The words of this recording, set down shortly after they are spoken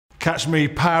Catch me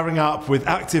powering up with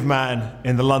ActiVeman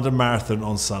in the London Marathon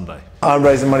on Sunday. I'm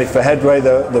raising money for Headway,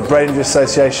 the brain injury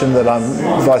association that I'm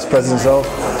vice president of,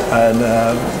 and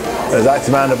as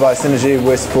ActiVeman and Vice Synergy,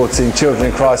 we're supporting children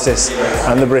in crisis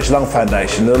and the British Lung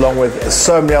Foundation, along with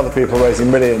so many other people raising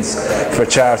millions for a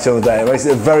charity on the day. It makes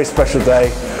it a very special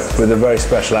day with a very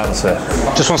special atmosphere.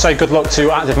 Just want to say good luck to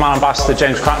ActiVeman Ambassador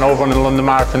James Cracknell running the London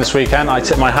Marathon this weekend. I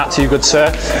tip my hat to you, good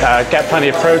sir. Get plenty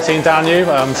of protein down you,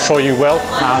 I'm sure you will.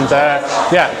 And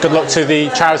yeah, good luck to the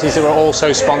charities that we're also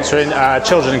sponsoring,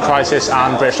 Children in Crisis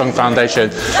and British Lung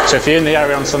Foundation. So if you're in the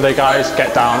area on Sunday, guys,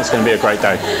 get down, it's going to be a great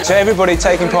day. So everybody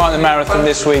taking part in the marathon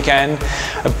this weekend,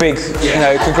 a big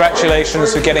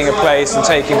congratulations for getting a place and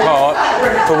taking part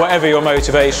for whatever your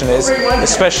motivation is,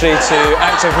 especially to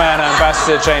ActiVeman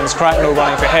Ambassador James Cracknell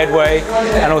running for Headway,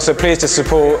 and also pleased to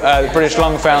support the British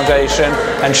Lung Foundation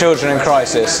and Children in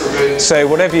Crisis. So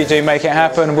whatever you do, make it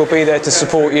happen. We'll be there to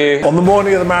support you. On the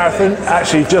morning of the marathon,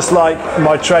 actually just like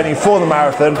my training for the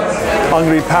marathon, I'm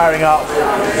going to be powering up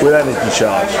with energy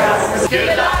charge.